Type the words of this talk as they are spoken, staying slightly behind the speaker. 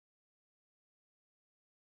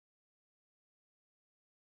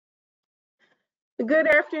Good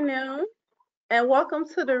afternoon, and welcome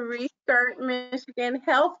to the Restart Michigan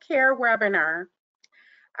Healthcare webinar.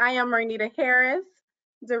 I am Marnita Harris,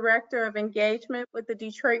 Director of Engagement with the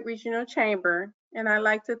Detroit Regional Chamber, and I'd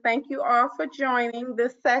like to thank you all for joining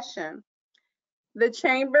this session. The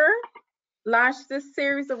Chamber launched this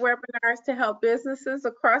series of webinars to help businesses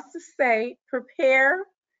across the state prepare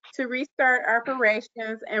to restart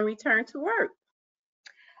operations and return to work.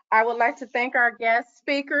 I would like to thank our guest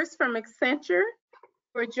speakers from Accenture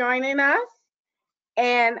for joining us,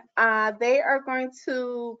 and they are going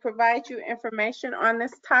to provide you information on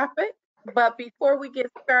this topic. But before we get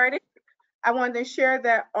started, I want to share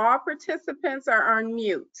that all participants are on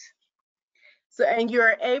mute. And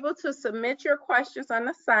you're able to submit your questions on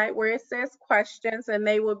the site where it says questions, and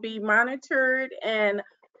they will be monitored and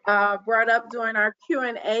brought up during our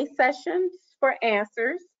Q&A sessions for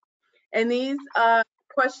answers. And these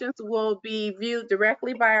questions will be viewed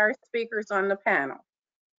directly by our speakers on the panel.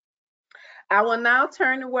 I will now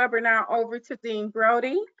turn the webinar over to Dean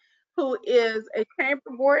Brody, who is a Chamber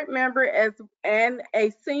Board member and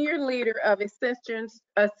a senior leader of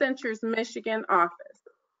Accenture's Michigan office.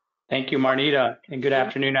 Thank you, Marnita, and good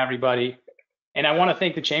afternoon, everybody. And I want to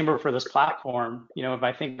thank the Chamber for this platform. You know, if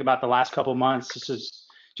I think about the last couple of months, this has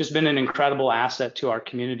just been an incredible asset to our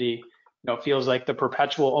community. You know, it feels like the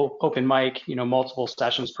perpetual open mic, you know, multiple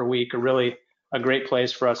sessions per week are really a great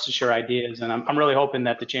place for us to share ideas, and I'm really hoping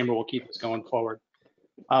that the Chamber will keep this going forward.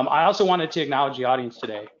 I also wanted to acknowledge the audience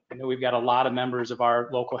today. I know we've got a lot of members of our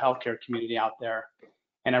local healthcare community out there,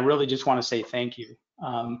 and I really just want to say thank you.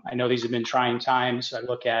 I know these have been trying times. I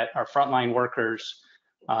look at our frontline workers,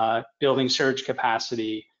 building surge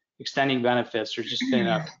capacity, extending benefits. There's just been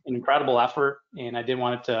an incredible effort, and I did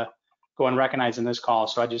want to go and recognize in this call.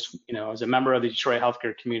 So I just, you know, as a member of the Detroit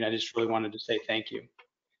healthcare community, I just really wanted to say thank you.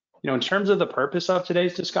 You know, in terms of the purpose of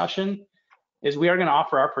today's discussion, is we are going to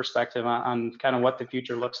offer our perspective on kind of what the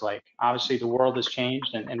future looks like. Obviously, the world has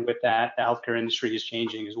changed, and with that, the healthcare industry is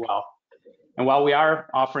changing as well. And while we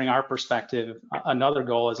are offering our perspective, another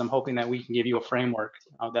goal is I'm hoping that we can give you a framework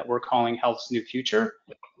that we're calling Health's New Future,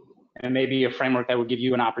 and maybe a framework that would give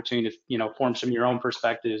you an opportunity to, you know, form some of your own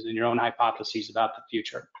perspectives and your own hypotheses about the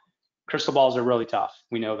future. Crystal balls are really tough.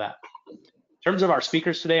 We know that. In terms of our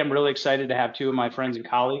speakers today, I'm really excited to have two of my friends and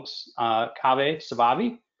colleagues, Kaveh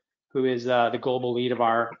Safavi, who is the global lead of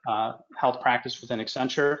our health practice within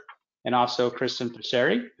Accenture, and also Kristin,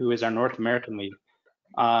 Ficery, who is our North American lead.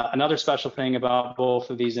 Another special thing about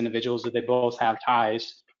both of these individuals is that they both have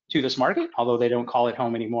ties to this market, although they don't call it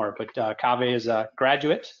home anymore. But Kaveh is a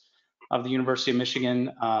graduate of the University of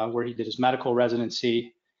Michigan, where he did his medical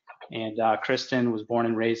residency. And Kristin was born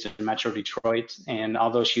and raised in Metro Detroit. And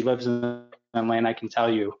although she lives in Atlanta, I can tell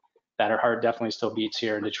you that her heart definitely still beats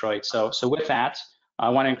here in Detroit. So with that, I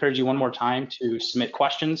want to encourage you one more time to submit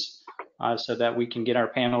questions so that we can get our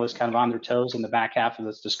panelists kind of on their toes in the back half of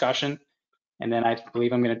this discussion. And then I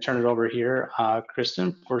believe I'm going to turn it over here,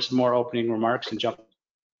 Kristin, for some more opening remarks and jump.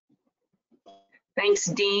 Thanks,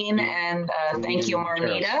 Dean, and thank you,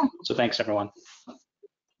 Marnita. So thanks, everyone.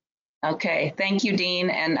 Okay, thank you, Dean,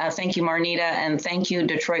 and thank you, Marnita, and thank you,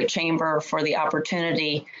 Detroit Chamber, for the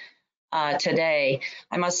opportunity today.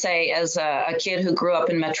 I must say, as a kid who grew up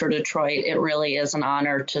in Metro Detroit, it really is an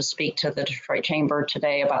honor to speak to the Detroit Chamber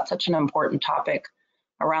today about such an important topic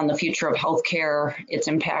around the future of healthcare, its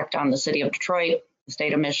impact on the city of Detroit, the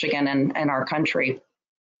state of Michigan, and our country.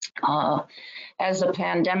 As the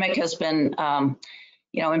pandemic has been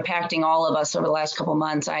impacting all of us over the last couple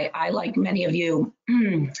months, I, like many of you,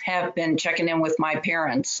 have been checking in with my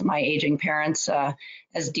parents, my aging parents.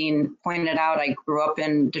 As Dean pointed out, I grew up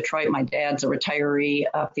in Detroit. My dad's a retiree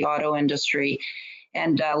of the auto industry.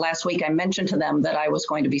 And last week I mentioned to them that I was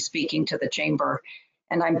going to be speaking to the chamber.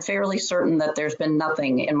 And I'm fairly certain that there's been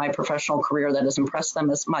nothing in my professional career that has impressed them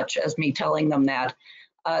as much as me telling them that.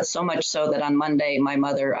 So much so that on Monday, my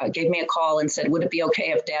mother gave me a call and said, would it be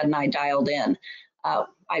okay if Dad and I dialed in?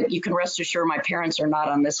 You can rest assured my parents are not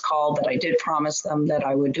on this call, but I did promise them that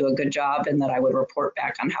I would do a good job and that I would report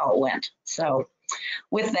back on how it went. So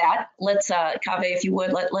with that, let's, Kaveh, if you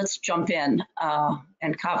would, let's jump in.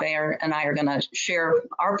 And Kaveh and I are going to share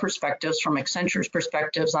our perspectives from Accenture's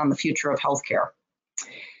perspectives on the future of healthcare.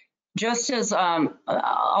 Just as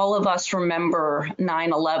all of us remember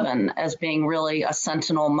 9/11 as being really a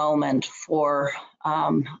sentinel moment for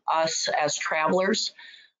us as travelers,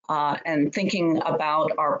 and thinking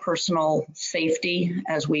about our personal safety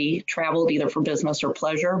as we traveled either for business or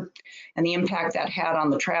pleasure, and the impact that had on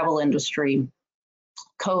the travel industry,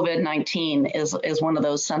 COVID-19 is one of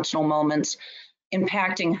those sentinel moments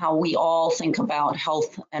impacting how we all think about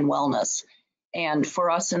health and wellness. And for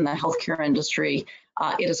us in the healthcare industry,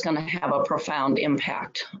 it is going to have a profound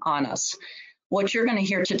impact on us. What you're going to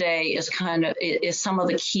hear today is some of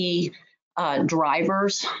the key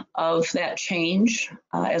drivers of that change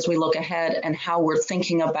as we look ahead, and how we're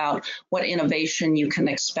thinking about what innovation you can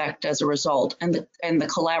expect as a result, and the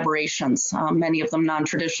collaborations, many of them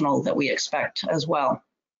non-traditional, that we expect as well.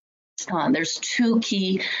 There's two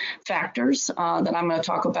key factors that I'm going to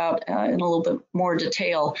talk about in a little bit more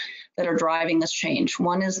detail that are driving this change.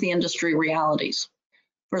 One is the industry realities.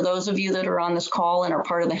 For those of you that are on this call and are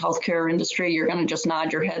part of the healthcare industry, you're going to just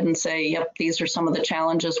nod your head and say, yep, these are some of the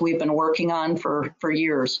challenges we've been working on for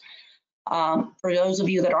years. For those of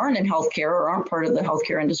you that aren't in healthcare or aren't part of the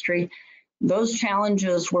healthcare industry, those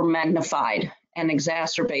challenges were magnified and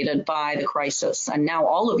exacerbated by the crisis. And now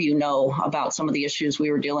all of you know about some of the issues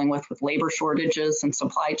we were dealing with labor shortages and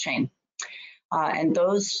supply chain. And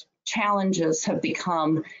those challenges have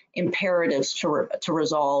become imperatives to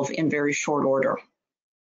resolve in very short order.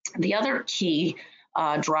 The other key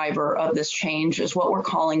driver of this change is what we're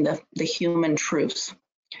calling the human truths.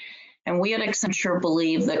 And we at Accenture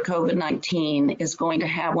believe that COVID-19 is going to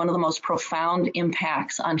have one of the most profound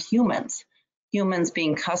impacts on humans. Humans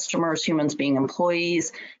being customers, humans being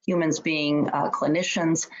employees, humans being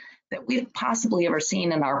clinicians, that we've possibly ever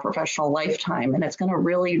seen in our professional lifetime. And it's going to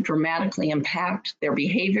really dramatically impact their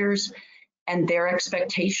behaviors and their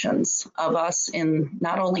expectations of us in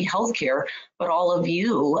not only healthcare, but all of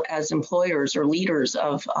you as employers or leaders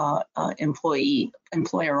of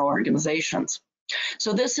employer organizations.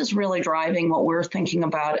 So this is really driving what we're thinking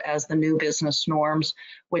about as the new business norms,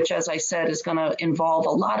 which, as I said, is going to involve a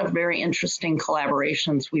lot of very interesting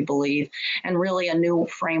collaborations, we believe, and really a new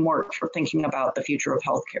framework for thinking about the future of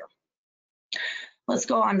healthcare. Let's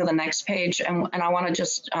go on to the next page, and I want to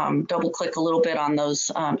just double click a little bit on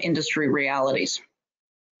those industry realities.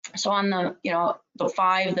 So on the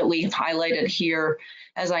 5 that we've highlighted here,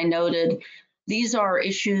 as I noted, these are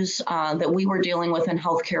issues that we were dealing with in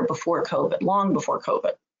healthcare before COVID, long before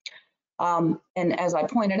COVID. And as I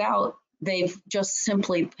pointed out, they've just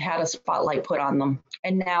simply had a spotlight put on them.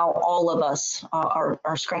 And now all of us are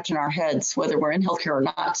scratching our heads, whether we're in healthcare or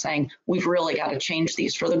not, saying we've really got to change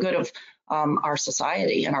these for the good of our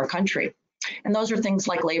society and our country. And those are things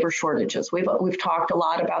like labor shortages. We've talked a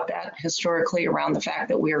lot about that historically around the fact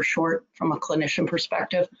that we are short from a clinician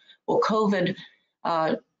perspective. Well, COVID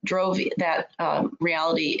drove that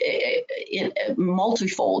reality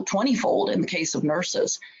multifold, 20-fold in the case of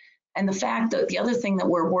nurses. And the fact that the other thing that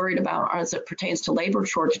we're worried about as it pertains to labor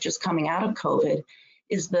shortages coming out of COVID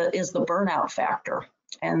is the burnout factor.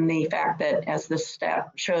 And the fact that, as this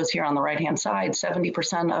stat shows here on the right-hand side,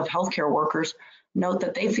 70% of healthcare workers note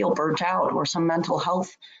that they feel burnt out or some mental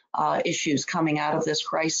health issues coming out of this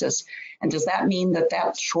crisis. And does that mean that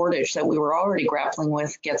that shortage that we were already grappling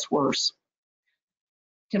with gets worse?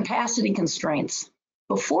 Capacity constraints.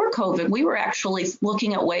 Before COVID, we were actually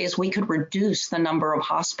looking at ways we could reduce the number of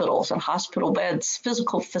hospitals and hospital beds,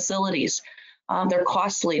 physical facilities. They're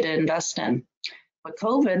costly to invest in. But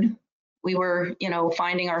COVID, we were,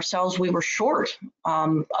 finding ourselves, we were short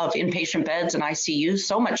of inpatient beds and ICUs,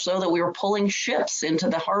 so much so that we were pulling ships into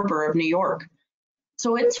the harbor of New York.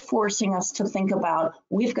 So it's forcing us to think about,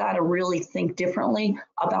 we've got to really think differently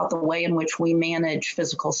about the way in which we manage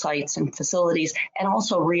physical sites and facilities, and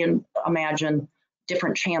also reimagine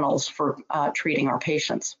different channels for treating our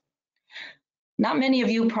patients. Not many of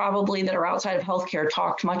you probably that are outside of healthcare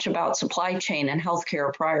talked much about supply chain and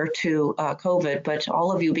healthcare prior to COVID, but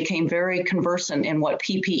all of you became very conversant in what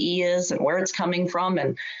PPE is and where it's coming from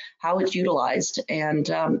and how it's utilized. And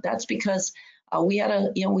that's because we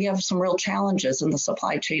have some real challenges in the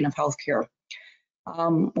supply chain of healthcare.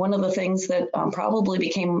 One of the things that probably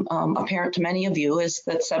became apparent to many of you is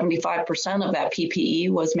that 75% of that PPE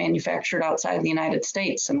was manufactured outside of the United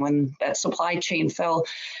States. And when that supply chain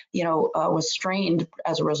was strained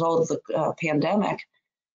as a result of the pandemic,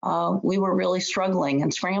 we were really struggling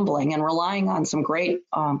and scrambling and relying on some great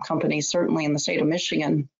companies, certainly in the state of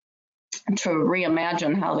Michigan, to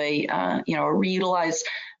reimagine how they, reutilize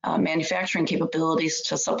manufacturing capabilities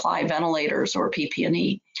to supply ventilators or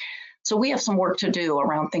PPE. So we have some work to do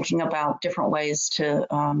around thinking about different ways to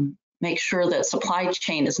make sure that supply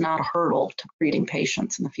chain is not a hurdle to treating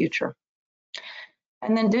patients in the future.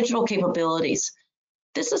 And then digital capabilities.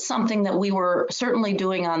 This is something that we were certainly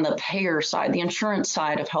doing on the payer side, the insurance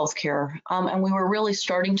side of healthcare, and we were really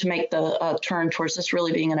starting to make the turn towards this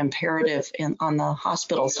really being an imperative on the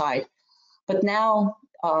hospital side. But now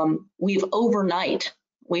we've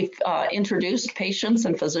introduced patients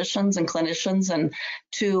and physicians and clinicians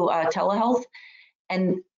to telehealth.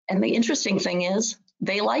 And the interesting thing is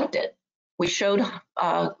they liked it. We showed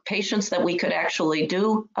patients that we could actually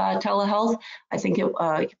do telehealth. I think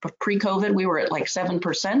pre-COVID, we were at like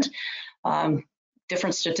 7%.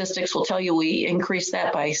 Different statistics will tell you we increased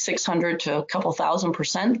that by 600 to a couple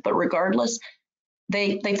thousand%, but regardless,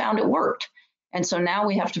 they found it worked. And so now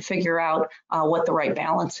we have to figure out what the right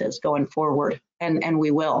balance is going forward, and we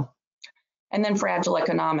will. And then fragile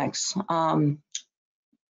economics.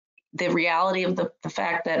 The reality of the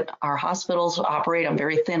fact that our hospitals operate on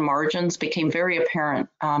very thin margins became very apparent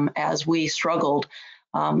as we struggled.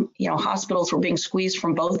 Hospitals were being squeezed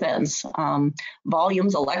from both ends.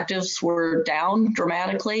 Volumes, electives were down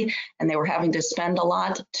dramatically, and they were having to spend a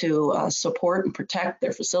lot to support and protect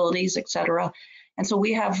their facilities, et cetera. And so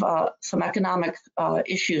we have some economic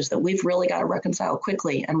issues that we've really got to reconcile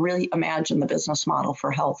quickly and really imagine the business model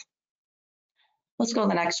for health. Let's go to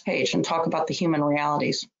the next page and talk about the human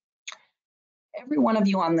realities. Every one of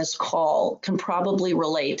you on this call can probably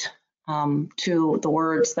relate to the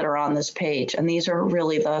words that are on this page. And these are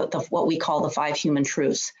really the what we call the 5 human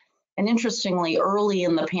truths. And interestingly, early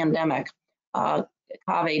in the pandemic,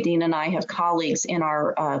 Kaveh, Dean, and I have colleagues in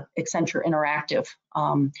our Accenture Interactive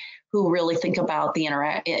who really think about the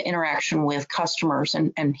interaction with customers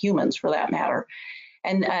and humans for that matter.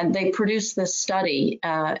 And they produced this study,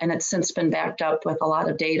 and it's since been backed up with a lot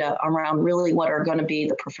of data around really what are going to be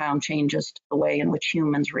the profound changes to the way in which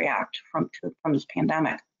humans react from this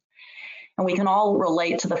pandemic. And we can all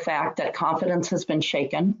relate to the fact that confidence has been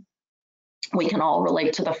shaken. We can all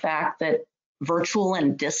relate to the fact that virtual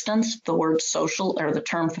and distance, the word social or the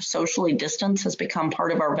term for socially distance has become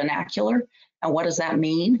part of our vernacular. And what does that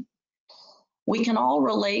mean? We can all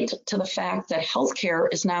relate to the fact that healthcare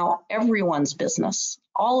is now everyone's business.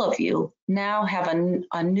 All of you now have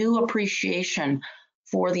a new appreciation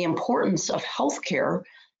for the importance of healthcare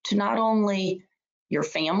to not only your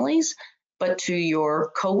families, but to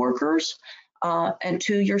your coworkers and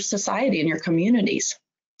to your society and your communities.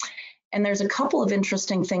 And there's a couple of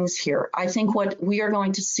interesting things here. I think what we are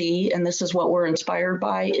going to see, and this is what we're inspired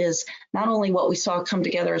by, is not only what we saw come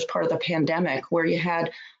together as part of the pandemic, where you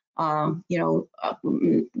had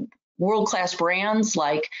world-class brands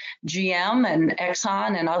like GM and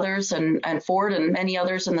Exxon and others and Ford and many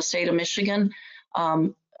others in the state of Michigan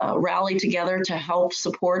rally together to help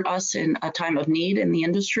support us in a time of need in the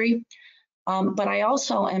industry. But I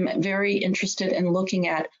also am very interested in looking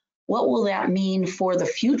at what will that mean for the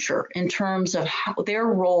future in terms of their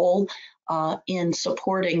role in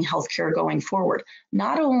supporting healthcare going forward,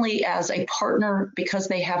 not only as a partner because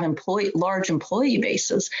they have large employee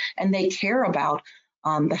bases and they care about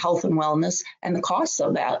the health and wellness and the costs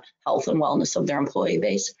of that health and wellness of their employee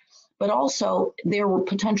base, but also their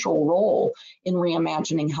potential role in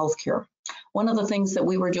reimagining healthcare. One of the things that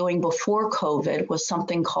we were doing before COVID was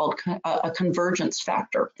something called a convergence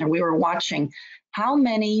factor, and we were watching how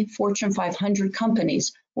many Fortune 500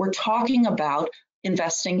 companies were talking about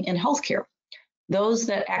investing in healthcare, those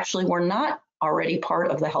that actually were not already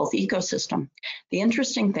part of the health ecosystem. The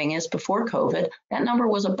interesting thing is before COVID, that number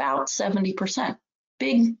was about 70%.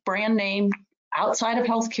 Big brand name outside of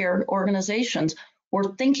healthcare organizations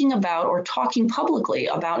were thinking about or talking publicly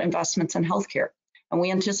about investments in healthcare. And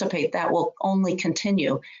we anticipate that will only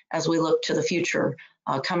continue as we look to the future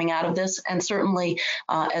coming out of this. And certainly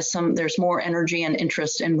as there's more energy and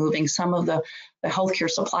interest in moving some of the healthcare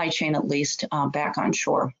supply chain, at least, back on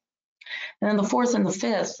shore. And then the fourth and the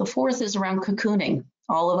fifth, the fourth is around cocooning.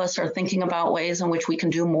 All of us are thinking about ways in which we can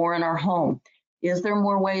do more in our home. Is there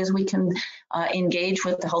more ways we can engage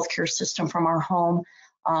with the healthcare system from our home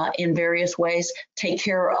in various ways, take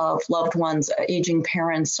care of loved ones, aging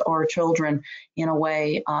parents or children in a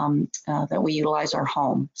way that we utilize our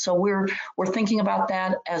home? So we're thinking about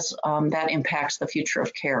that as that impacts the future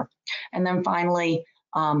of care. And then finally,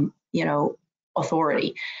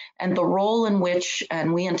 authority and the role in which,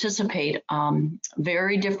 and we anticipate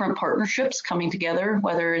very different partnerships coming together,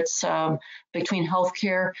 whether it's between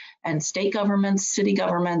healthcare and state governments, city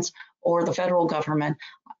governments, or the federal government.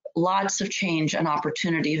 Lots of change and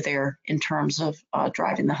opportunity there in terms of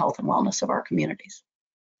driving the health and wellness of our communities.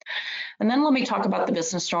 And then let me talk about the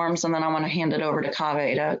business storms, and then I want to hand it over to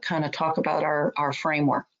Kaveh to kind of talk about our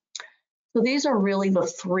framework. So these are really the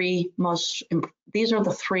three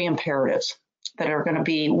imperatives that are going to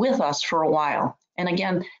be with us for a while. And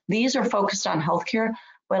again, these are focused on healthcare,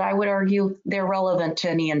 but I would argue they're relevant to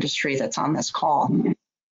any industry that's on this call.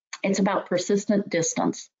 It's about persistent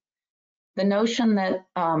distance. The notion that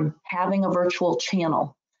having a virtual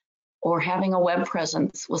channel or having a web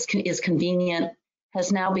presence is convenient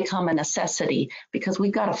has now become a necessity, because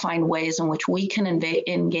we've got to find ways in which we can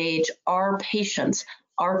engage our patients,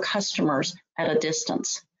 our customers at a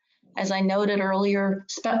distance. As I noted earlier,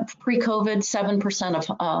 pre-COVID,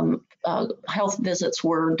 7% of health visits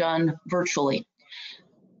were done virtually.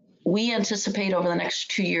 We anticipate over the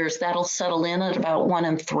next 2 years that'll settle in at about 1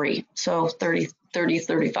 in 3, so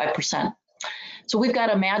 35%. So we've got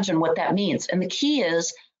to imagine what that means. And the key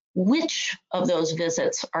is which of those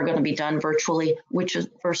visits are going to be done virtually,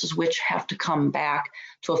 versus which have to come back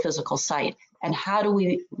to a physical site. And how do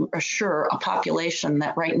we assure a population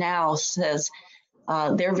that right now says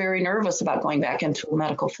they're very nervous about going back into a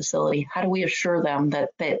medical facility? How do we assure them that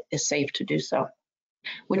it is safe to do so?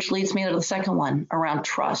 Which leads me to the second one around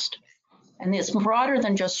trust. And it's broader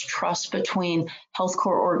than just trust between healthcare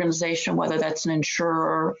organization, whether that's an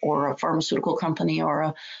insurer or a pharmaceutical company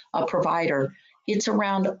or a provider. It's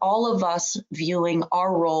around all of us viewing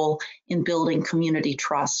our role in building community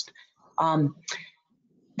trust.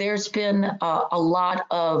 There's been a lot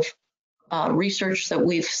of research that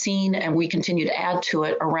we've seen, and we continue to add to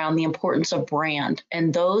it, around the importance of brand.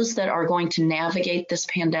 And those that are going to navigate this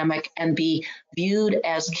pandemic and be viewed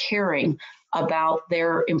as caring about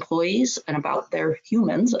their employees and about their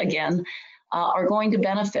humans, again, are going to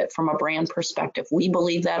benefit from a brand perspective. We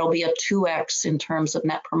believe that'll be a 2x in terms of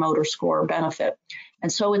Net Promoter Score benefit.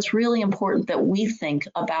 And so it's really important that we think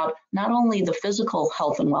about not only the physical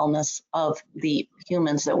health and wellness of the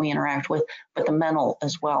humans that we interact with, but the mental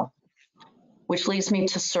as well. Which leads me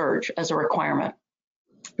to surge as a requirement.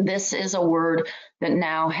 This is a word that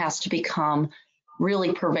now has to become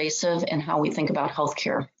really pervasive in how we think about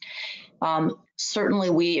healthcare. Certainly,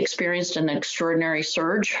 we experienced an extraordinary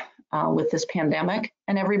surge with this pandemic,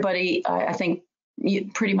 and everybody, I think,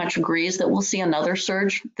 pretty much agrees that we'll see another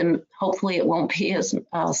surge. Then hopefully it won't be as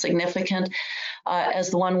significant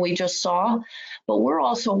as the one we just saw, but we're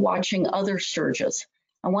also watching other surges.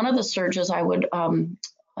 And one of the surges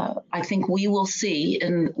I think we will see,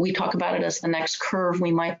 and we talk about it as the next curve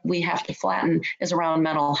we have to flatten, is around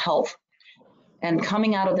mental health. And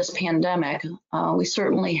coming out of this pandemic, we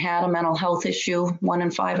certainly had a mental health issue. 1 in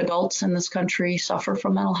 5 adults in this country suffer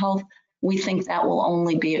from mental health. We think that will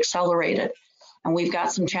only be accelerated. And we've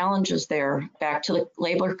got some challenges there. Back to the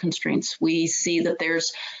labor constraints. We see that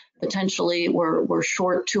there's potentially, we're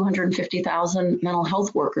short 250,000 mental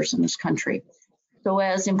health workers in this country. So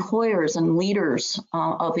as employers and leaders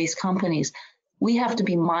of these companies, we have to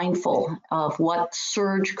be mindful of what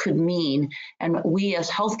surge could mean. And we as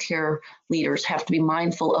healthcare leaders have to be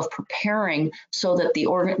mindful of preparing so that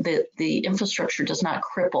the infrastructure does not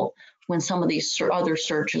cripple when some of these other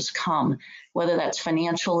surges come, whether that's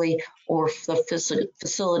financially or the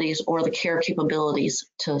facilities or the care capabilities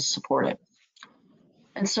to support it.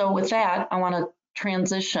 And so with that, I want to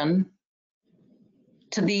transition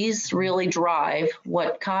to these really drive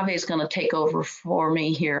what Kaveh is going to take over for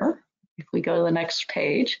me here. If we go to the next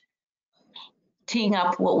page, teeing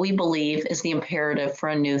up what we believe is the imperative for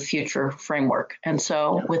a new future framework. And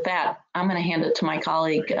so with that, I'm going to hand it to my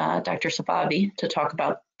colleague, Dr. Safavi, to talk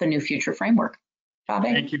about the new future framework. Kaveh?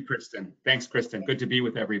 Thank you, Kristin. Thanks, Kristin. Good to be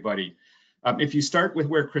with everybody. If you start with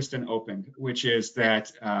where Kristin opened, which is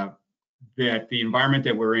that the environment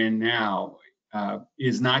that we're in now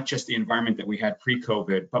is not just the environment that we had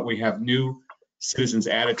pre-COVID, but we have new citizens'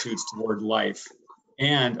 attitudes toward life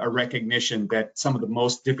and a recognition that some of the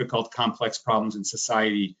most difficult, complex problems in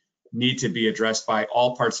society need to be addressed by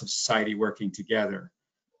all parts of society working together.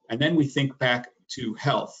 And then we think back to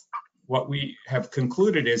health. What we have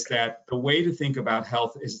concluded is that the way to think about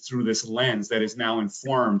health is through this lens that is now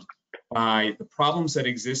informed by the problems that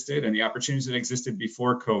existed and the opportunities that existed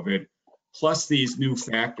before COVID, plus these new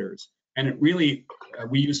factors. And it really,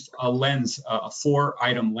 we used a lens, a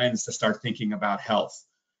 4-item lens to start thinking about health.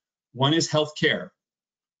 One is healthcare.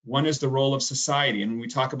 One is the role of society. And when we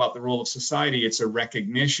talk about the role of society, it's a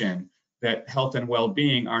recognition that health and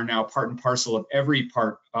well-being are now part and parcel of every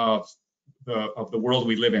part of the world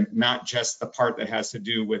we live in, not just the part that has to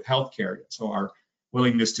do with healthcare. So our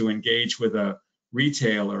willingness to engage with a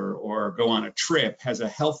retailer or go on a trip has a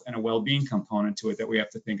health and a well-being component to it that we have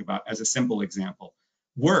to think about as a simple example.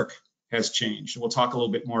 Work has changed. We'll talk a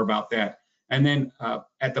little bit more about that. And then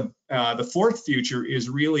at the fourth future is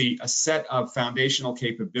really a set of foundational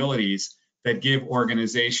capabilities that give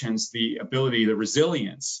organizations the ability, the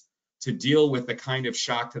resilience to deal with the kind of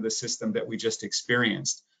shock to the system that we just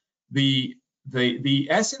experienced. The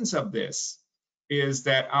essence of this is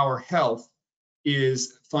that our health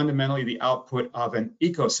is fundamentally the output of an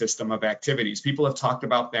ecosystem of activities. People have talked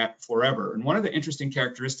about that forever. And one of the interesting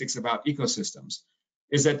characteristics about ecosystems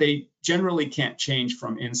is that they generally can't change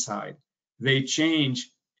from inside. They change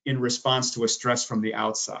in response to a stress from the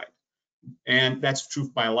outside. And that's true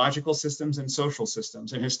of biological systems and social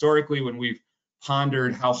systems. And historically, when we've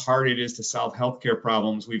pondered how hard it is to solve healthcare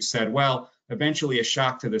problems, we've said, well, eventually a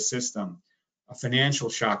shock to the system, a financial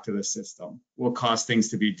shock to the system, will cause things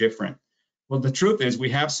to be different. Well, the truth is we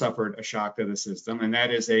have suffered a shock to the system, and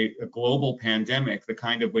that is a global pandemic, the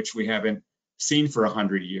kind of which we haven't seen for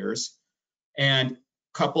 100 years. And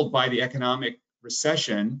coupled by the economic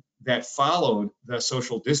recession that followed the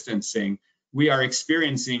social distancing, we are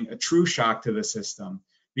experiencing a true shock to the system.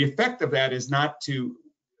 The effect of that is not to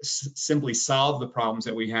simply solve the problems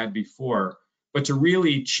that we had before, but to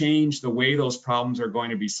really change the way those problems are going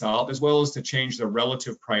to be solved, as well as to change the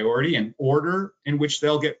relative priority and order in which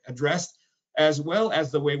they'll get addressed, as well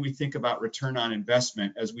as the way we think about return on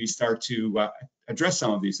investment as we start to address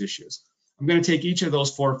some of these issues. I'm going to take each of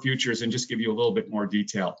those 4 futures and just give you a little bit more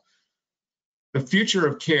detail. The future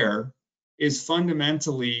of care is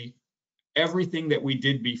fundamentally everything that we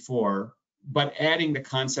did before, but adding the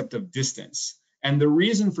concept of distance. And the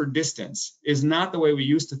reason for distance is not the way we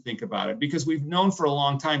used to think about it, because we've known for a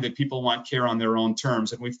long time that people want care on their own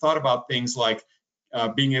terms. And we've thought about things like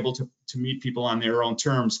being able to meet people on their own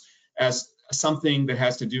terms as something that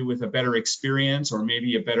has to do with a better experience or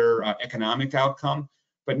maybe a better economic outcome.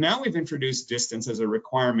 But now we've introduced distance as a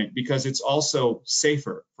requirement because it's also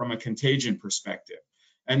safer from a contagion perspective.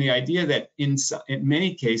 And the idea that in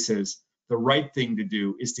many cases, the right thing to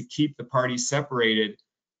do is to keep the parties separated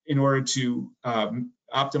in order to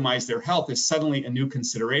optimize their health is suddenly a new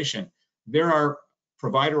consideration. There are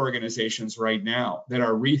provider organizations right now that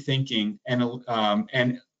are rethinking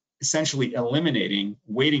and essentially eliminating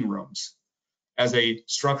waiting rooms as a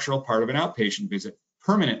structural part of an outpatient visit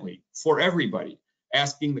permanently for everybody,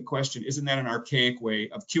 asking the question, isn't that an archaic way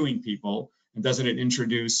of queuing people? And doesn't it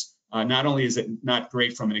introduce, not only is it not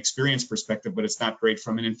great from an experience perspective, but it's not great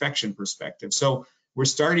from an infection perspective. So we're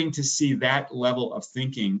starting to see that level of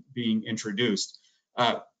thinking being introduced.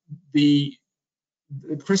 Kristin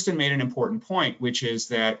made an important point, which is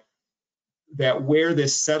that where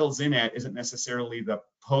this settles in at isn't necessarily the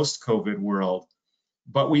post-COVID world,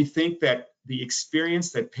 but we think that the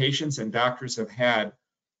experience that patients and doctors have had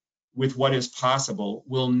with what is possible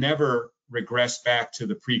will never regress back to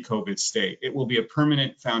the pre-COVID state. It will be a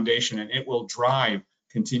permanent foundation and it will drive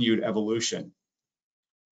continued evolution.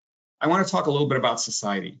 I want to talk a little bit about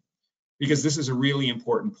society, because this is a really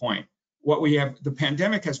important point. The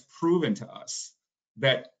pandemic has proven to us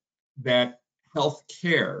that health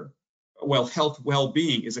care, health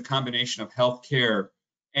well-being is a combination of health care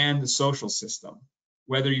and the social system.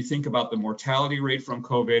 Whether you think about the mortality rate from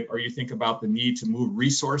COVID, or you think about the need to move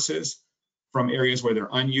resources from areas where they're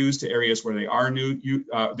unused to areas where they are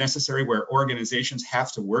necessary, where organizations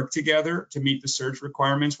have to work together to meet the surge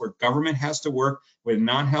requirements, where government has to work with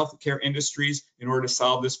non-health care industries in order to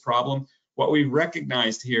solve this problem. What we've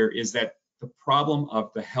recognized here is that the problem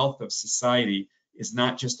of the health of society is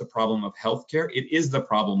not just a problem of healthcare, it is the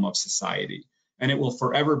problem of society, and it will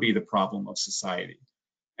forever be the problem of society.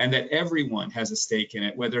 And that everyone has a stake in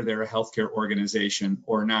it, whether they're a healthcare organization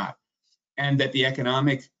or not. And that the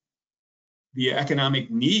economic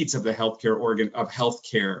needs of the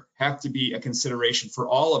healthcare have to be a consideration for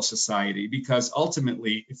all of society, because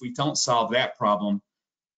ultimately, if we don't solve that problem,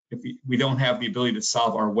 if we don't have the ability to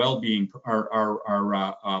solve our well-being,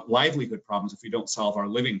 our livelihood problems, if we don't solve our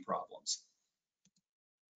living problems.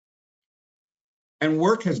 And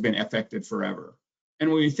work has been affected forever. And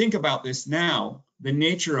when we think about this now, the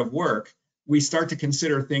nature of work, we start to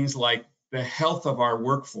consider things like the health of our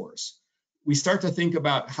workforce. We start to think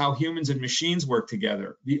about how humans and machines work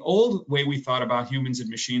together. The old way we thought about humans and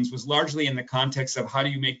machines was largely in the context of how do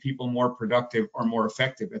you make people more productive or more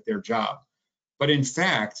effective at their job. But in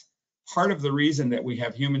fact, part of the reason that we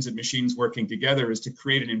have humans and machines working together is to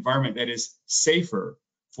create an environment that is safer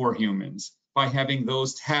for humans by having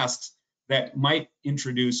those tasks that might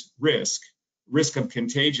introduce risk of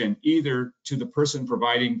contagion, either to the person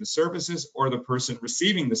providing the services or the person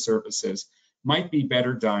receiving the services, might be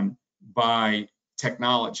better done by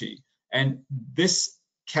technology. And this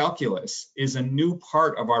calculus is a new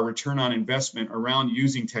part of our return on investment around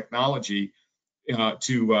using technology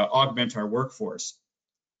to augment our workforce.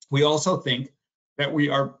 We also think that we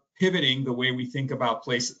are pivoting the way we think about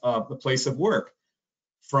the place of work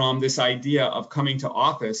from this idea of coming to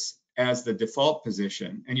office as the default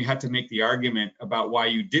position, and you had to make the argument about why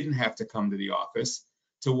you didn't have to come to the office,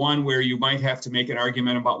 to one where you might have to make an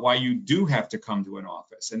argument about why you do have to come to an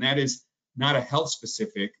office. And that is not a health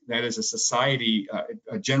specific, that is a society,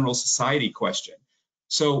 a general society question.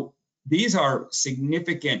 So these are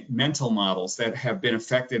significant mental models that have been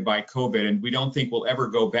affected by COVID, and we don't think will ever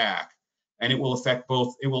go back. And it will affect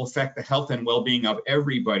the health and well-being of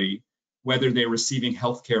everybody, whether they're receiving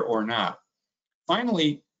healthcare or not.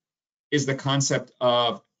 Finally is the concept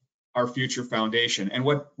of our future foundation. And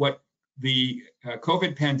what the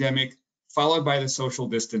COVID pandemic, followed by the social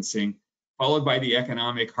distancing, followed by the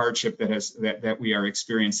economic hardship that we are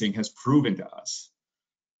experiencing, has proven to us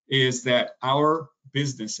is that our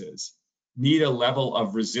businesses need a level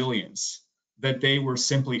of resilience that they were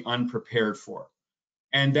simply unprepared for.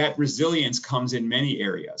 And that resilience comes in many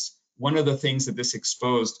areas. One of the things that this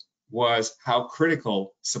exposed was how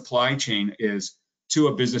critical supply chain is to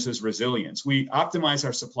a business's resilience. We optimize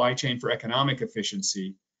our supply chain for economic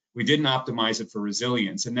efficiency. We didn't optimize it for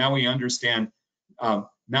resilience. And now we understand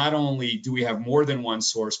not only do we have more than one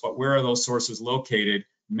source, but where are those sources located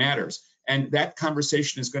matters. And that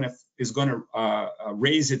conversation is going to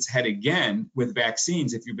raise its head again with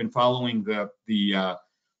vaccines. If you've been following the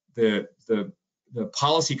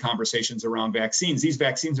policy conversations around vaccines, these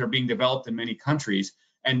vaccines are being developed in many countries.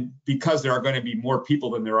 And because there are going to be more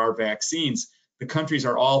people than there are vaccines, the countries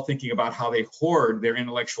are all thinking about how they hoard their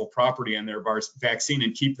intellectual property and their vaccine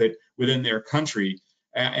and keep it within their country.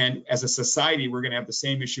 And as a society, we're going to have the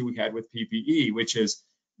same issue we had with PPE, which is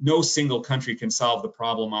no single country can solve the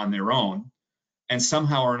problem on their own. And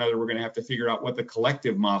somehow or another, we're going to have to figure out what the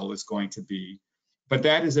collective model is going to be. But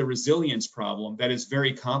that is a resilience problem that is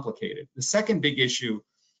very complicated. The second big issue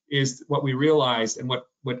is what we realized, and what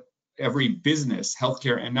every business,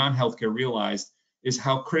 healthcare and non-healthcare, realized, is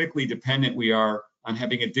how critically dependent we are on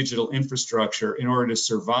having a digital infrastructure in order to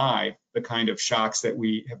survive the kind of shocks that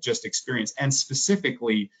we have just experienced, and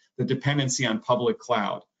specifically the dependency on public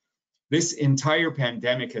cloud. This entire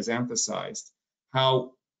pandemic has emphasized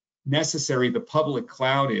how necessary the public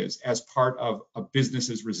cloud is as part of a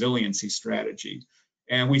business's resiliency strategy.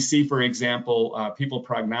 And we see, for example, people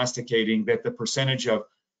prognosticating that the percentage of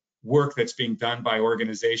work that's being done by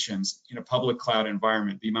organizations in a public cloud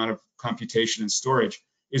environment, the amount of computation and storage,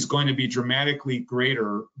 is going to be dramatically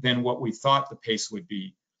greater than what we thought the pace would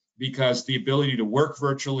be, because the ability to work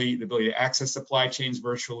virtually, the ability to access supply chains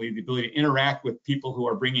virtually, the ability to interact with people who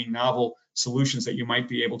are bringing novel solutions that you might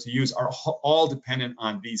be able to use are all dependent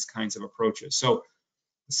on these kinds of approaches. So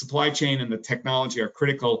the supply chain and the technology are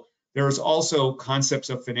critical. There's also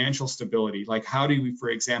concepts of financial stability, like how do we, for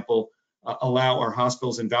example, allow our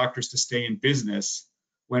hospitals and doctors to stay in business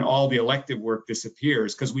when all the elective work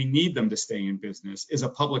disappears, because we need them to stay in business, is a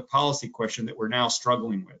public policy question that we're now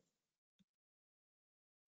struggling with.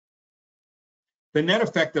 The net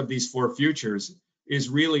effect of these four futures is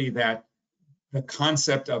really that the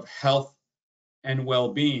concept of health and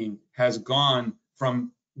well-being has gone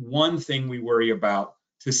from one thing we worry about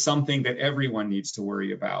to something that everyone needs to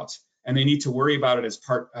worry about. And they need to worry about it as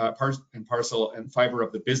part and parcel and fiber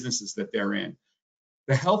of the businesses that they're in.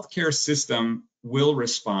 The healthcare system will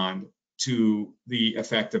respond to the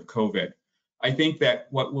effect of COVID. I think that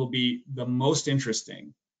what will be the most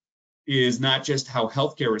interesting is not just how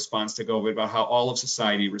healthcare responds to COVID, but how all of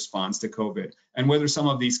society responds to COVID, and whether some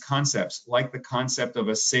of these concepts, like the concept of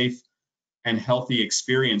a safe and healthy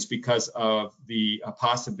experience because of the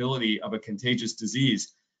possibility of a contagious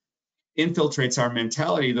disease, infiltrates our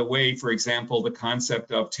mentality the way, for example, the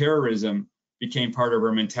concept of terrorism became part of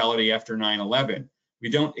our mentality after 9/11. We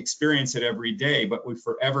don't experience it every day, but we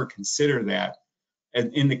forever consider that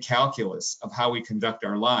in the calculus of how we conduct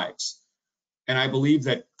our lives. And I believe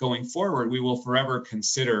that going forward, we will forever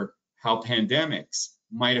consider how pandemics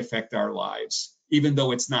might affect our lives, even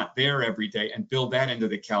though it's not there every day, and build that into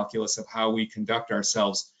the calculus of how we conduct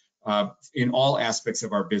ourselves in all aspects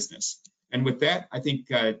of our business. And with that, I think,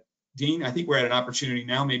 Dean, I think we're at an opportunity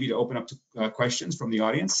now maybe to open up to questions from the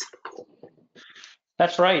audience.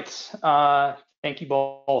 That's right. Thank you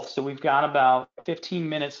both. So we've got about 15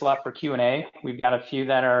 minutes left for Q&A. We've got a few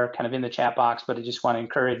that are kind of in the chat box, but I just want to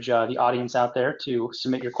encourage the audience out there to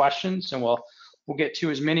submit your questions, and we'll get to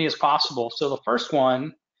as many as possible. So the first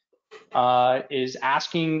one is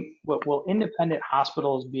asking, will independent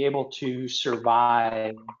hospitals be able to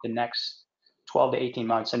survive the next 12 to 18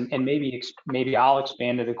 months? And maybe I'll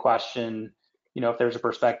expand to the question, if there's a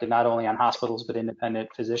perspective not only on hospitals, but independent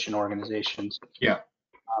physician organizations. Yeah.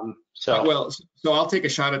 So I'll take a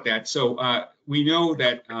shot at that. So we know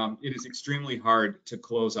that it is extremely hard to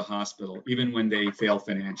close a hospital, even when they fail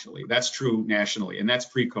financially. That's true nationally, and that's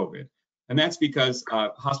pre-COVID. And that's because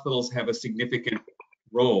hospitals have a significant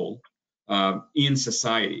role in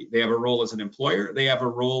society. They have a role as an employer. They have a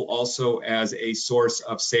role also as a source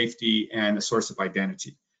of safety and a source of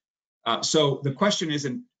identity. So the question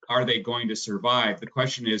isn't, are they going to survive? The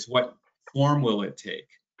question is, what form will it take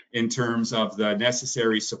in terms of the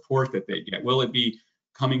necessary support that they get? Will it be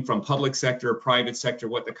coming from public sector, private sector,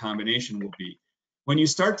 what the combination will be? When you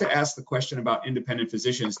start to ask the question about independent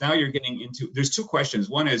physicians, now you're getting into, there's two questions.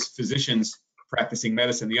 One is physicians practicing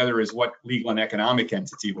medicine. The other is what legal and economic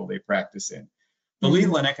entity will they practice in? The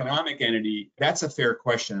legal and economic entity, that's a fair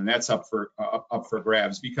question, and that's up for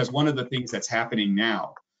grabs, because one of the things that's happening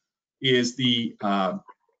now is the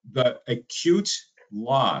acute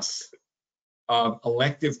loss of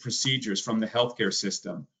elective procedures from the healthcare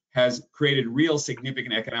system has created real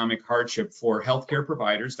significant economic hardship for healthcare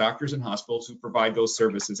providers, doctors and hospitals who provide those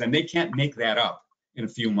services, and they can't make that up in a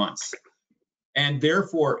few months. And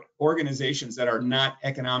therefore, organizations that are not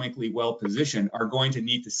economically well positioned are going to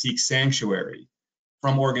need to seek sanctuary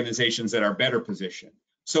from organizations that are better positioned.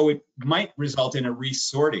 So it might result in a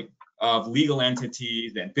resorting of legal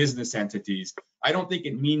entities and business entities. I don't think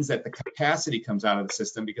it means that the capacity comes out of the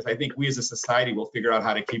system, because I think we as a society will figure out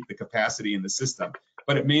how to keep the capacity in the system,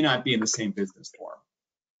 but it may not be in the same business form.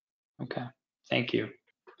 Okay, thank you.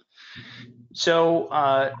 So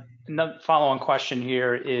another follow-on question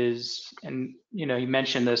here is, and you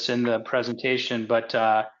mentioned this in the presentation, but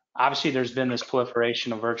obviously there's been this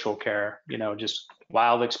proliferation of virtual care, just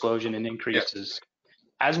wild explosion and increases.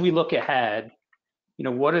 As we look ahead,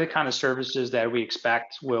 what are the kind of services that we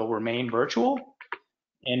expect will remain virtual?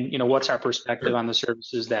 And, what's our perspective on the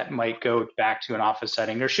services that might go back to an office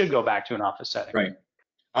setting or should go back to an office setting? Right.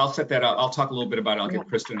 I'll set that up. I'll talk a little bit about it. I'll give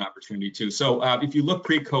Kristin an opportunity too. So if you look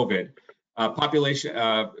pre-COVID,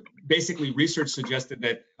 basically research suggested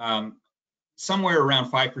that somewhere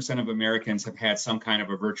around 5% of Americans have had some kind of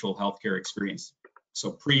a virtual healthcare experience.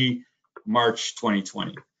 So pre-March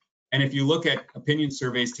 2020. And if you look at opinion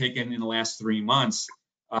surveys taken in the last 3 months,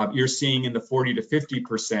 you're seeing in the 40 to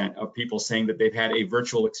 50% of people saying that they've had a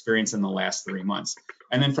virtual experience in the last 3 months.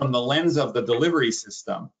 And then from the lens of the delivery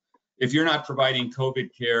system, if you're not providing COVID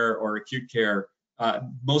care or acute care,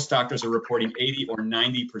 most doctors are reporting 80 or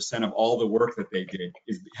 90% of all the work that they did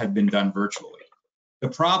had been done virtually. The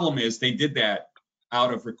problem is they did that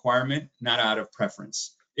out of requirement, not out of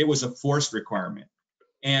preference. It was a forced requirement.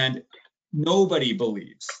 And nobody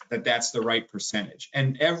believes that that's the right percentage.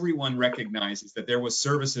 And everyone recognizes that there was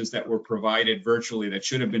services that were provided virtually that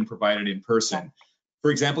should have been provided in person. For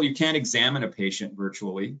example, you can't examine a patient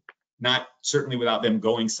virtually, not certainly without them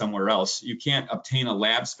going somewhere else. You can't obtain a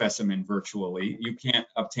lab specimen virtually. You can't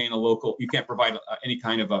obtain you can't provide any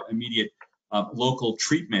kind of immediate local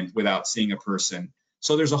treatment without seeing a person.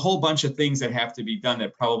 So there's a whole bunch of things that have to be done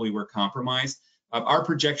that probably were compromised. Our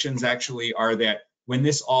projections actually are that when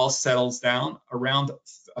this all settles down, around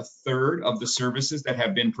a third of the services that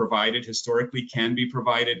have been provided historically can be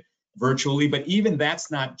provided virtually. But even that's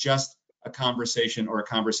not just a conversation or a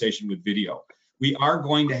conversation with video. We are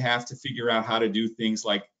going to have to figure out how to do things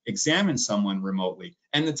like examine someone remotely.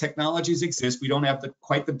 And the technologies exist. We don't have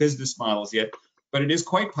quite the business models yet, but it is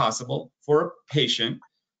quite possible for a patient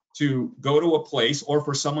to go to a place or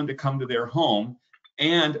for someone to come to their home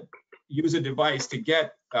and use a device to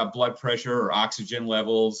get blood pressure or oxygen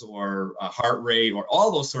levels or heart rate or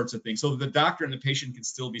all those sorts of things, so that the doctor and the patient can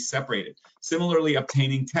still be separated. Similarly,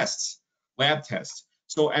 obtaining tests, lab tests.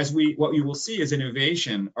 So what you will see is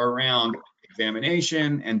innovation around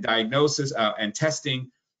examination and diagnosis and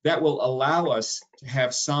testing that will allow us to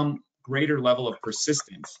have some greater level of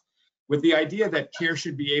persistence, with the idea that care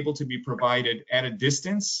should be able to be provided at a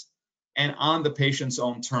distance and on the patient's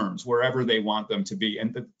own terms, wherever they want them to be.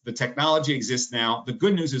 And the technology exists now. The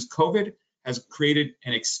good news is COVID has created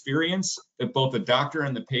an experience that both the doctor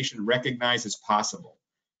and the patient recognize as possible.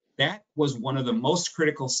 That was one of the most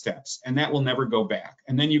critical steps, and that will never go back.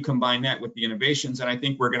 And then you combine that with the innovations, and I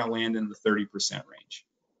think we're going to land in the 30% range.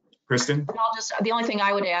 Kristin? The only thing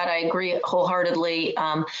I would add, I agree wholeheartedly,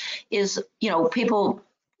 is, people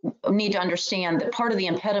need to understand that part of the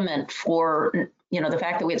impediment for the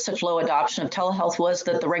fact that we had such low adoption of telehealth was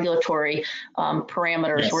that the regulatory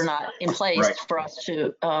parameters were not in place for us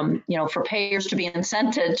to, for payers to be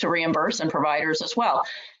incented to reimburse and providers as well.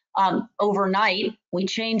 Overnight, we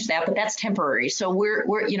changed that, but that's temporary. So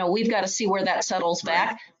we've got to see where that settles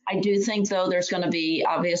back. I do think, though, there's going to be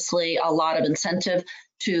obviously a lot of incentive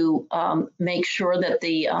to make sure that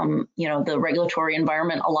the regulatory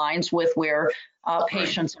environment aligns with where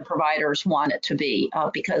patients and providers want it to be,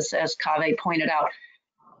 because as Kaveh pointed out,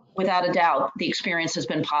 without a doubt, the experience has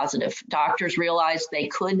been positive. Doctors realized they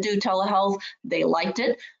could do telehealth. They liked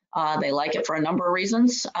it. They like it for a number of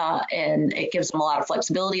reasons, and it gives them a lot of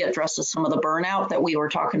flexibility. It addresses some of the burnout that we were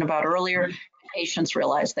talking about earlier. Patients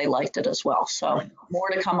realized they liked it as well. So more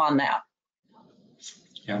to come on that.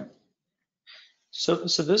 Yeah. So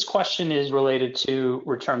this question is related to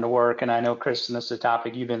return to work, and I know, Kristin, this is a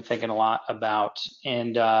topic you've been thinking a lot about.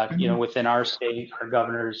 And within our state, our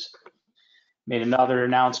governor's made another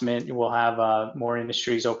announcement. We'll have more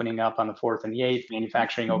industries opening up on the 4th and the 8th.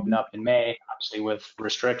 Manufacturing opened up in May, obviously with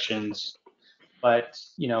restrictions. But,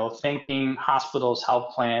 you know, thinking hospitals,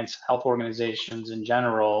 health plans, health organizations in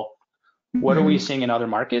general, what are we seeing in other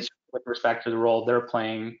markets with respect to the role they're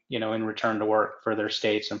playing, you know, in return to work for their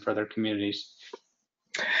states and for their communities?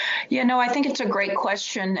 Yeah, no, I think it's a great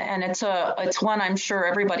question, and it's one I'm sure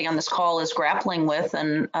everybody on this call is grappling with,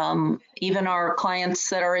 and even our clients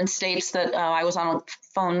that are in states that I was on a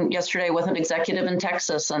phone yesterday with an executive in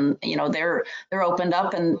Texas, and you know they're opened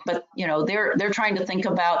up, but you know they're trying to think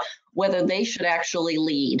about whether they should actually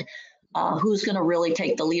lead, who's going to really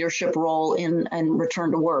take the leadership role in and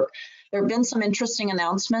return to work. There have been some interesting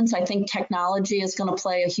announcements. I think technology is going to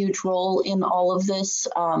play a huge role in all of this.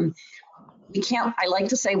 I like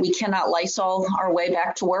to say we cannot Lysol our way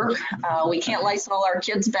back to work. We can't Lysol our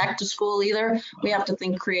kids back to school either. We have to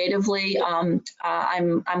think creatively. I'm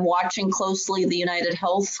watching closely the United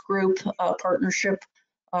Health Group partnership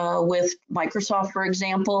with Microsoft, for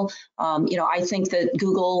example. You know, I think that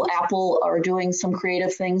Google, Apple are doing some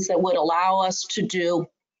creative things that would allow us to do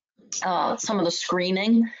some of the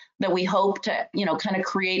screening that we hope to, you know, kind of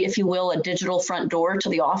create, if you will, a digital front door to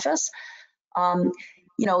the office.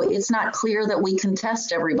 You know, it's not clear that we can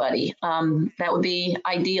test everybody. That would be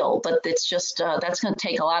ideal, but it's just that's going to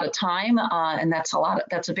take a lot of time, and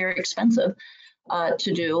that's very expensive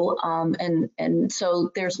to do. And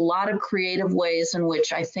so there's a lot of creative ways in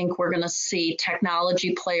which I think we're going to see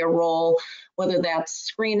technology play a role, whether that's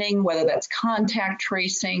screening, whether that's contact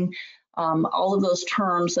tracing, all of those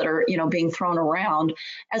terms that are, you know, being thrown around,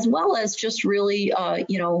 as well as just really,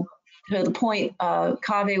 you know, to the point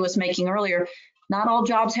Kaveh was making earlier. Not all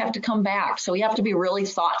jobs have to come back. So we have to be really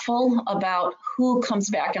thoughtful about who comes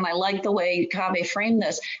back. And I like the way Kaveh framed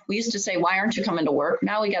this. We used to say, why aren't you coming to work?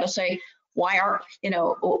 Now we got to say, why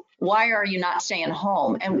are you not staying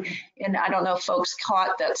home? And I don't know if folks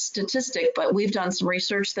caught that statistic, but we've done some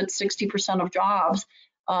research that 60% of jobs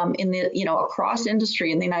in the, you know, across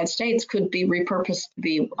industry in the United States could be repurposed to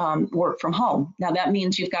be work from home. Now that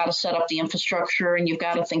means you've got to set up the infrastructure, and you've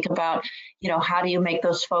got to think about, you know, how do you make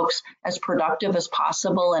those folks as productive as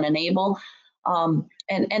possible and enable.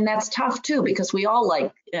 And that's tough too, because we all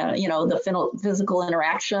like, you know, the physical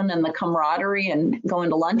interaction and the camaraderie and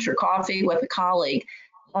going to lunch or coffee with a colleague.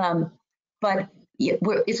 But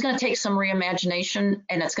it's going to take some reimagination,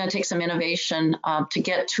 and it's going to take some innovation to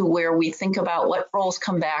get to where we think about what roles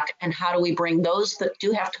come back and how do we bring those that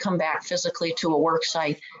do have to come back physically to a work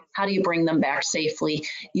site, how do you bring them back safely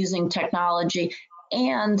using technology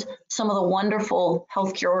and some of the wonderful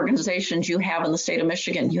healthcare organizations you have in the state of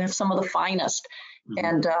Michigan. You have some of the finest. Mm-hmm.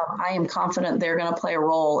 And I am confident they're going to play a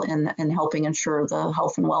role in helping ensure the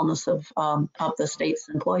health and wellness of the state's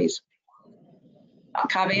employees.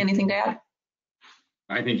 Kaveh, anything to add?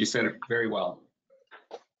 I think you said it very well.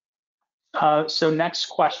 So next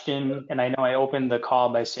question, and I know I opened the call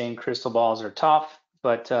by saying crystal balls are tough,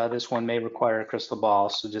 but this one may require a crystal ball,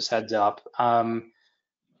 so just heads up.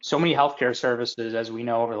 So many healthcare services, as we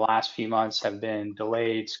know, over the last few months have been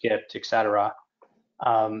delayed, skipped, et cetera.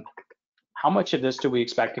 How much of this do we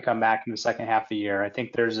expect to come back in the second half of the year? I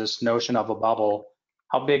think there's this notion of a bubble.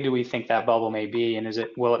 How big do we think that bubble may be, and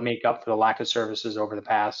will it make up for the lack of services over the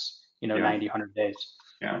past, 90, 100 days?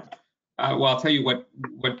 Yeah. Well, I'll tell you what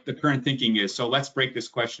the current thinking is. So let's break this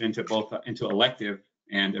question into elective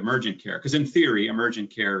and emergent care, because in theory, emergent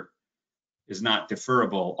care is not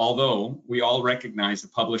deferrable, although we all recognize the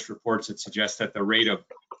published reports that suggest that the rate of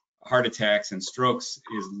heart attacks and strokes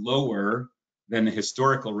is lower than the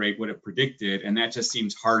historical rate would have predicted, and that just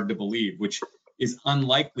seems hard to believe, which is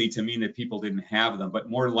unlikely to mean that people didn't have them, but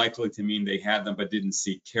more likely to mean they had them but didn't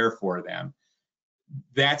seek care for them.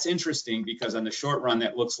 That's interesting because on the short run,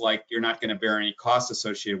 that looks like you're not going to bear any costs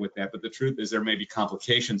associated with that. But the truth is there may be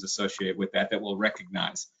complications associated with that we'll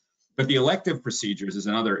recognize. But the elective procedures is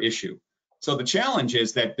another issue. So the challenge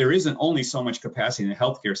is that there isn't only so much capacity in the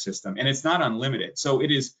healthcare system, and it's not unlimited. So it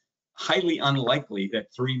is highly unlikely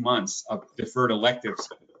that 3 months of deferred electives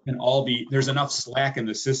can all be, there's enough slack in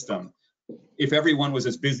the system if everyone was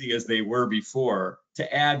as busy as they were before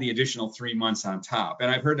to add the additional 3 months on top. And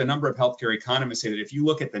I've heard a number of healthcare economists say that if you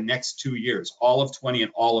look at the next 2 years, all of 20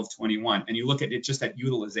 and all of 21, and you look at it just at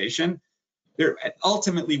utilization,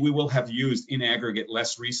 ultimately we will have used in aggregate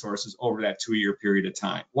less resources over that 2-year period of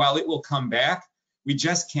time. While it will come back,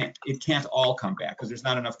 it can't all come back because there's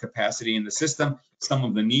not enough capacity in the system. Some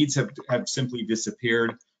of the needs have simply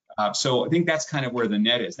disappeared. So I think that's kind of where the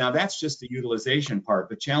net is. Now, that's just the utilization part.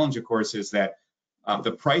 The challenge, of course, is that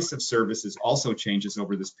the price of services also changes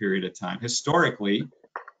over this period of time. Historically,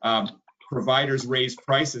 providers raise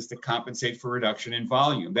prices to compensate for reduction in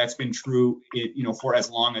volume. That's been true, for as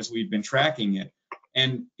long as we've been tracking it.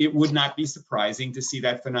 And it would not be surprising to see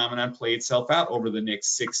that phenomenon play itself out over the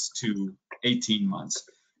next 6 to 18 months.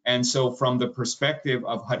 And so from the perspective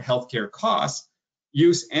of what healthcare costs,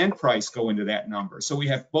 use and price go into that number. So we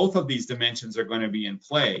have both of these dimensions are going to be in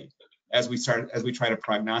play as we try to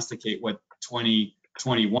prognosticate what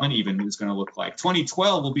 2021 even is going to look like.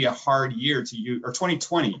 2012 will be a hard year to use, or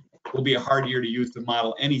 2020 will be a hard year to use to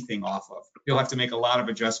model anything off of. You'll have to make a lot of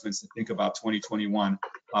adjustments to think about 2021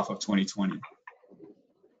 off of 2020.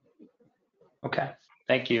 Okay,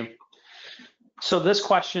 thank you. So this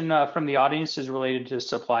question from the audience is related to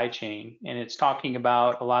supply chain, and it's talking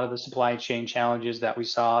about a lot of the supply chain challenges that we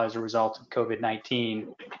saw as a result of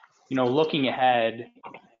COVID-19. Looking ahead,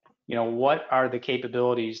 what are the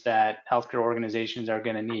capabilities that healthcare organizations are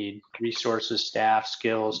going to need? Resources, staff,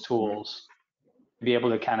 skills, tools, to be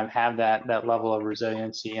able to kind of have that level of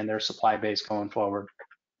resiliency in their supply base going forward.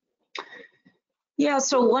 Yeah,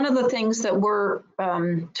 so one of the things that we're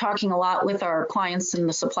talking a lot with our clients in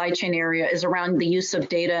the supply chain area is around the use of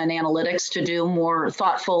data and analytics to do more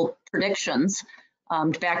thoughtful predictions,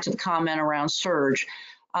 back to the comment around surge.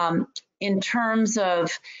 In terms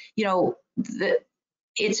of,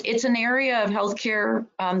 it's an area of healthcare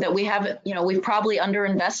that we have, we've probably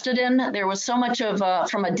underinvested in. There was so much of,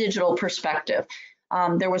 from a digital perspective,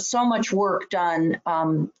 there was so much work done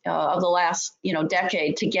of the last,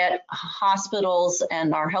 decade to get hospitals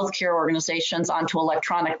and our healthcare organizations onto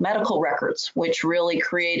electronic medical records, which really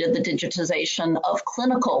created the digitization of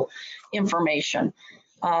clinical information.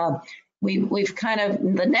 We've kind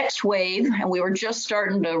of, the next wave, and we were just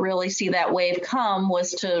starting to really see that wave come,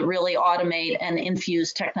 was to really automate and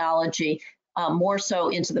infuse technology more so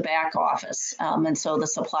into the back office. And so the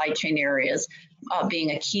supply chain areas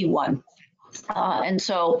being a key one. And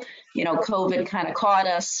so, COVID kind of caught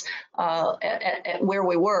us at where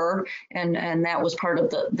we were, and that was part of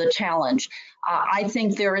the challenge. I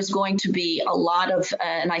think there is going to be a lot of,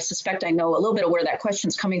 and I suspect I know a little bit of where that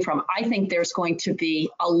question's coming from. I think there's going to be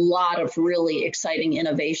a lot of really exciting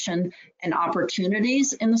innovation and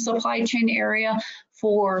opportunities in the supply chain area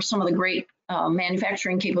for some of the great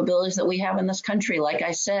manufacturing capabilities that we have in this country, like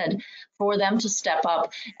I said, for them to step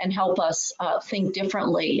up and help us think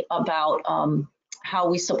differently about how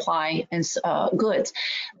we supply goods.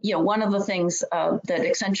 One of the things that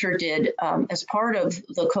Accenture did as part of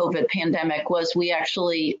the COVID pandemic was we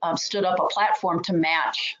actually stood up a platform to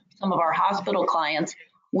match some of our hospital clients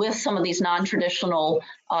with some of these non-traditional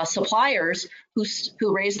suppliers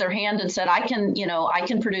who raised their hand and said, I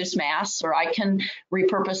can produce masks, or I can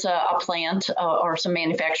repurpose a plant or some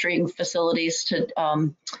manufacturing facilities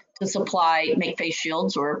to supply, make face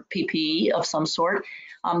shields or PPE of some sort.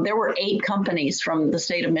 There were 8 companies from the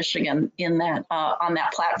state of Michigan in that on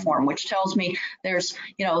that platform, which tells me there's,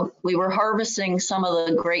 we were harvesting some of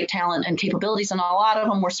the great talent and capabilities, and a lot of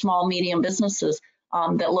them were small, medium businesses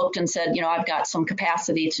that looked and said, I've got some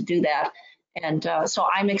capacity to do that. And so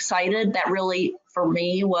I'm excited. That really, for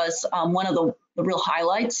me, was one of the real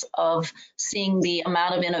highlights of seeing the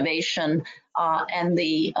amount of innovation and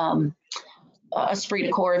the esprit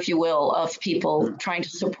de corps, if you will, of people trying to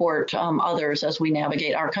support others as we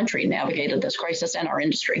navigate, our country navigated this crisis, and our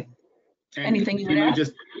industry. And anything you let add?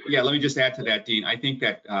 me just add to that, Dean. I think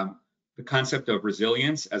that the concept of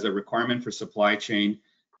resilience as a requirement for supply chain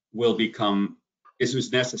will become,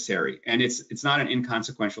 is necessary. And it's not an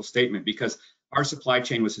inconsequential statement, because our supply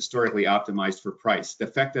chain was historically optimized for price. The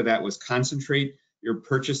effect of that was concentrate your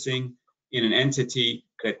purchasing in an entity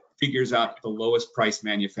that figures out the lowest price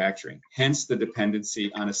manufacturing, hence the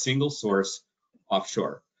dependency on a single source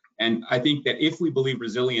offshore. And I think that if we believe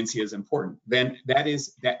resiliency is important, then that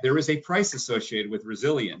there is a price associated with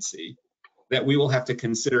resiliency that we will have to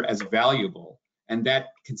consider as valuable. And that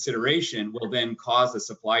consideration will then cause the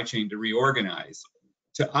supply chain to reorganize,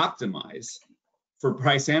 to optimize for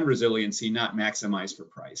price and resiliency, not maximize for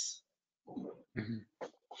price. Mm-hmm.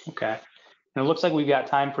 Okay. And it looks like we've got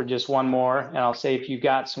time for just one more. And I'll say, if you've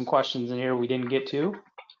got some questions in here we didn't get to,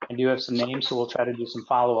 I do have some names, so we'll try to do some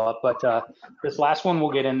follow-up. But this last one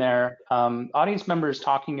we'll get in there. Audience members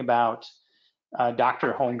talking about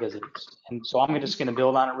doctor home visits. And so I'm just going to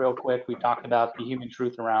build on it real quick. We talked about the human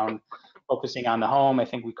truth around focusing on the home. I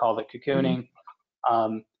think we called it cocooning.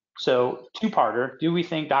 So two-parter, do we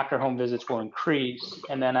think doctor home visits will increase?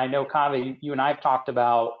 And then I know, Kaveh, you and I have talked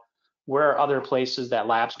about where are other places that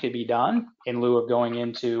labs could be done in lieu of going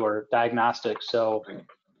into, or diagnostics. So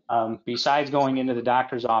besides going into the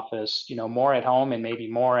doctor's office, more at home and maybe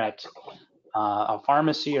more at a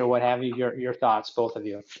pharmacy or what have you, your thoughts, both of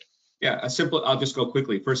you. Yeah, I'll just go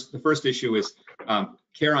quickly. The first issue is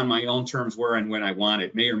care on my own terms where and when I want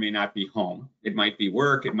it may or may not be home. It might be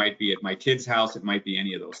work, it might be at my kid's house, it might be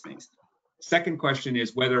any of those things. Second question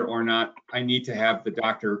is whether or not I need to have the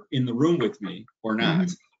doctor in the room with me or not.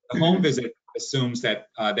 The home visit assumes that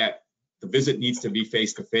that the visit needs to be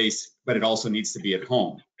face-to-face, but it also needs to be at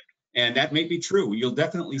home. And that may be true. You'll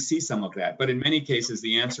definitely see some of that. But in many cases,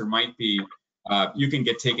 the answer might be you can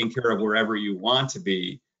get taken care of wherever you want to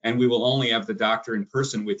be, and we will only have the doctor in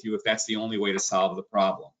person with you if that's the only way to solve the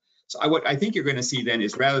problem. So what I think you're going to see then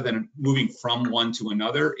is rather than moving from one to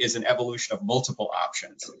another is an evolution of multiple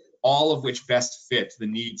options, all of which best fit the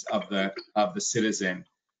needs of the citizen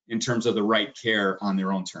in terms of the right care on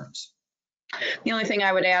their own terms. The only thing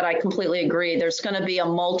I would add, I completely agree. There's going to be a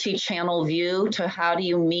multi-channel view to how do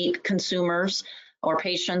you meet consumers or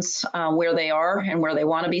patients where they are and where they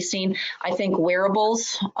want to be seen. I think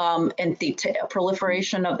wearables and the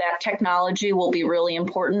proliferation of that technology will be really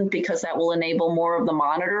important because that will enable more of the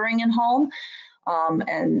monitoring in home.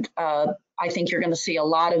 I think you're going to see a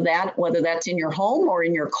lot of that, whether that's in your home or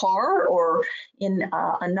in your car or in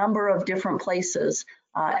a number of different places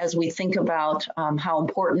as we think about how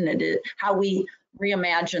important it is, how we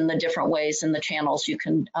reimagine the different ways and the channels you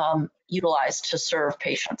can utilize to serve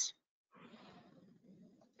patients.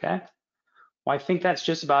 Okay. Well, I think that's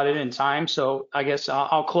just about it in time. So I guess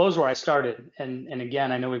I'll close where I started. And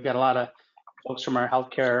again, I know we've got a lot of folks from our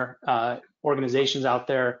healthcare organizations out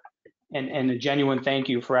there, and a genuine thank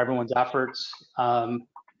you for everyone's efforts.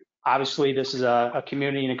 Obviously, this is a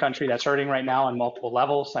community and a country that's hurting right now on multiple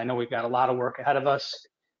levels. I know we've got a lot of work ahead of us.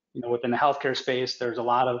 You know, within the healthcare space, there's a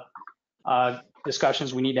lot of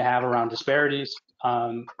discussions we need to have around disparities.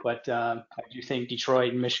 But I do think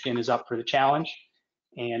Detroit and Michigan is up for the challenge.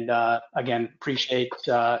 And again, appreciate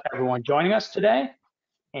everyone joining us today.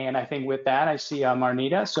 And I think with that, I see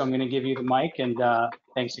Marnita, so I'm going to give you the mic. And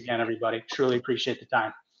thanks again, everybody. Truly appreciate the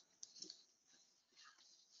time.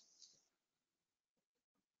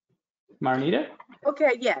 Marnita?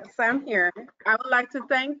 Okay, yes, I'm here. I would like to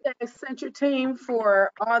thank the Accenture team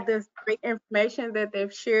for all this great information that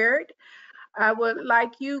they've shared. I would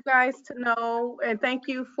like you guys to know, and thank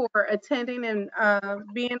you for attending and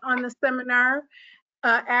being on the seminar.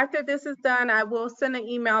 After this is done, I will send an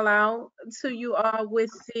email out to you all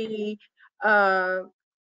with the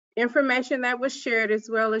information that was shared, as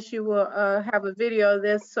well as you will have a video of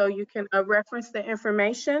this so you can reference the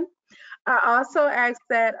information. I also ask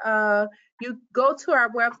that you go to our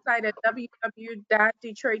website at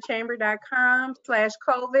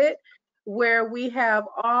www.detroitchamber.com/COVID, where we have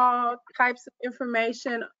all types of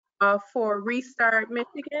information for Restart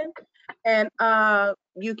Michigan. And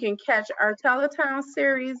you can catch our Teletown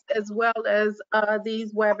series as well as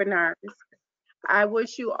these webinars. I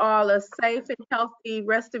wish you all a safe and healthy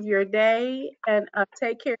rest of your day, and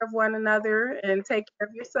take care of one another and take care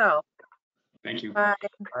of yourself. Thank you. Bye.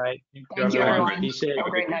 All right. Thank you, everyone. Be safe. Have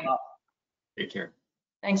a great night. Take care.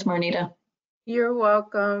 Thanks, Marnita. You're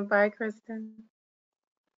welcome. Bye, Kristin.